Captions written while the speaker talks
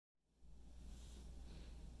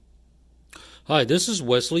Hi, this is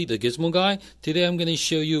Wesley, the Gizmo Guy. Today I'm going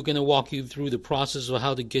to walk you through the process of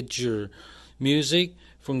how to get your music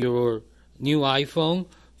from your new iPhone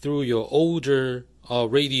through your older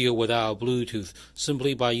radio without Bluetooth.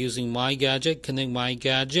 Simply by using My Gadget, connect My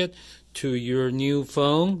Gadget to your new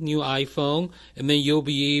iPhone, and then you'll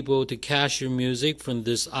be able to cache your music from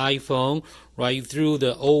this iPhone right through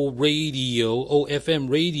the old FM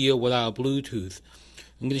radio without Bluetooth.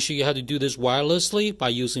 I'm going to show you how to do this wirelessly by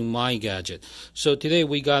using My Gadget. So today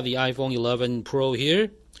we got the iPhone 11 Pro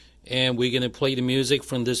here, and we're going to play the music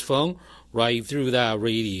from this phone right through that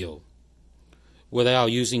radio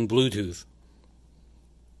without using Bluetooth.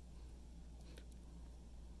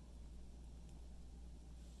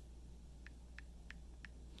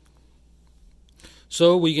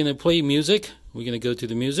 So we're going to play music. We're going to go to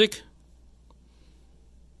the music,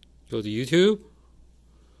 go to YouTube.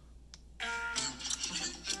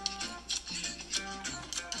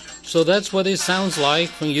 So that's what it sounds like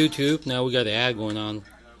from YouTube. Now we got the ad going on.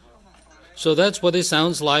 So that's what it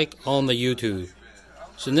sounds like on the YouTube.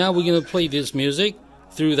 So now we're going to play this music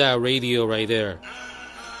through that radio right there.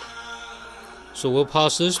 So we'll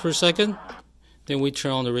pause this for a second. Then we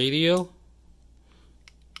turn on the radio.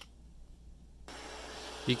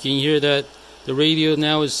 You can hear that the radio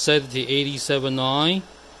now is set to 87.9.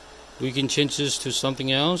 We can change this to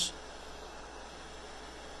something else.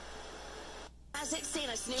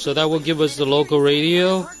 So that will give us the local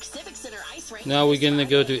radio. Now we're going to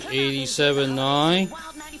go to 87.9.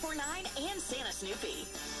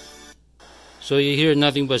 So you hear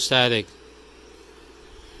nothing but static.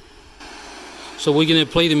 So we're going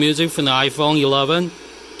to play the music from the iPhone 11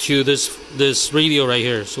 to this radio right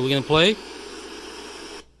here. So we're going to play.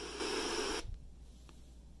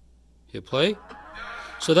 Hit play.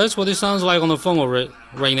 So that's what it sounds like on the phone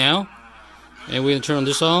right now. And we're going to turn on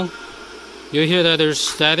this on. You'll hear that there's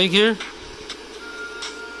static here.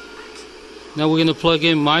 Now we're going to plug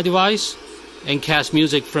in my device and cast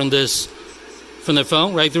music from the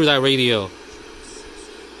phone right through that radio.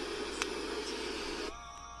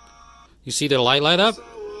 You see the light up?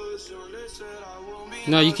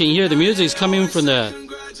 Now you can hear the music is coming from the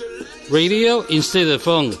radio instead of the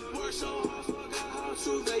phone.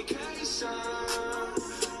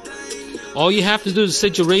 All you have to do is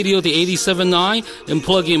set your radio to 87.9 and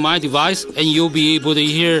plug in my device, and you'll be able to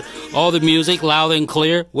hear all the music loud and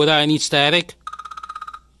clear without any static.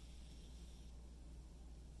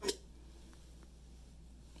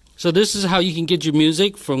 So this is how you can get your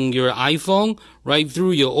music from your iPhone right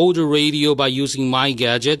through your older radio by using My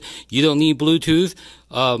Gadget. You don't need Bluetooth.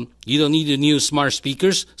 You don't need the new smart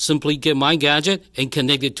speakers. Simply get My Gadget and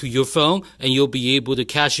connect it to your phone, and you'll be able to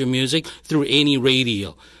cache your music through any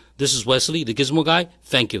radio. This is Wesley, the Gizmo Guy.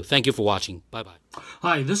 Thank you. Thank you for watching. Bye-bye.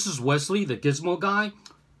 Hi, this is Wesley, the Gizmo Guy.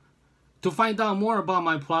 To find out more about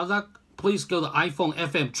my product, please go to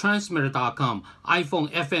iPhone-FM-transmitter.com,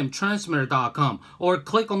 iPhone-FM-transmitter.com, or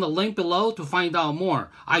click on the link below to find out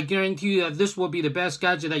more. I guarantee you that this will be the best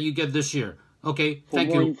gadget that you get this year. Okay, thank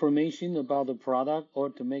you. For more information about the product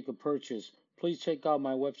or to make a purchase, please check out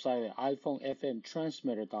my website at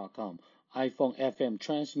iPhone-FM-transmitter.com,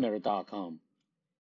 iPhone-FM-transmitter.com.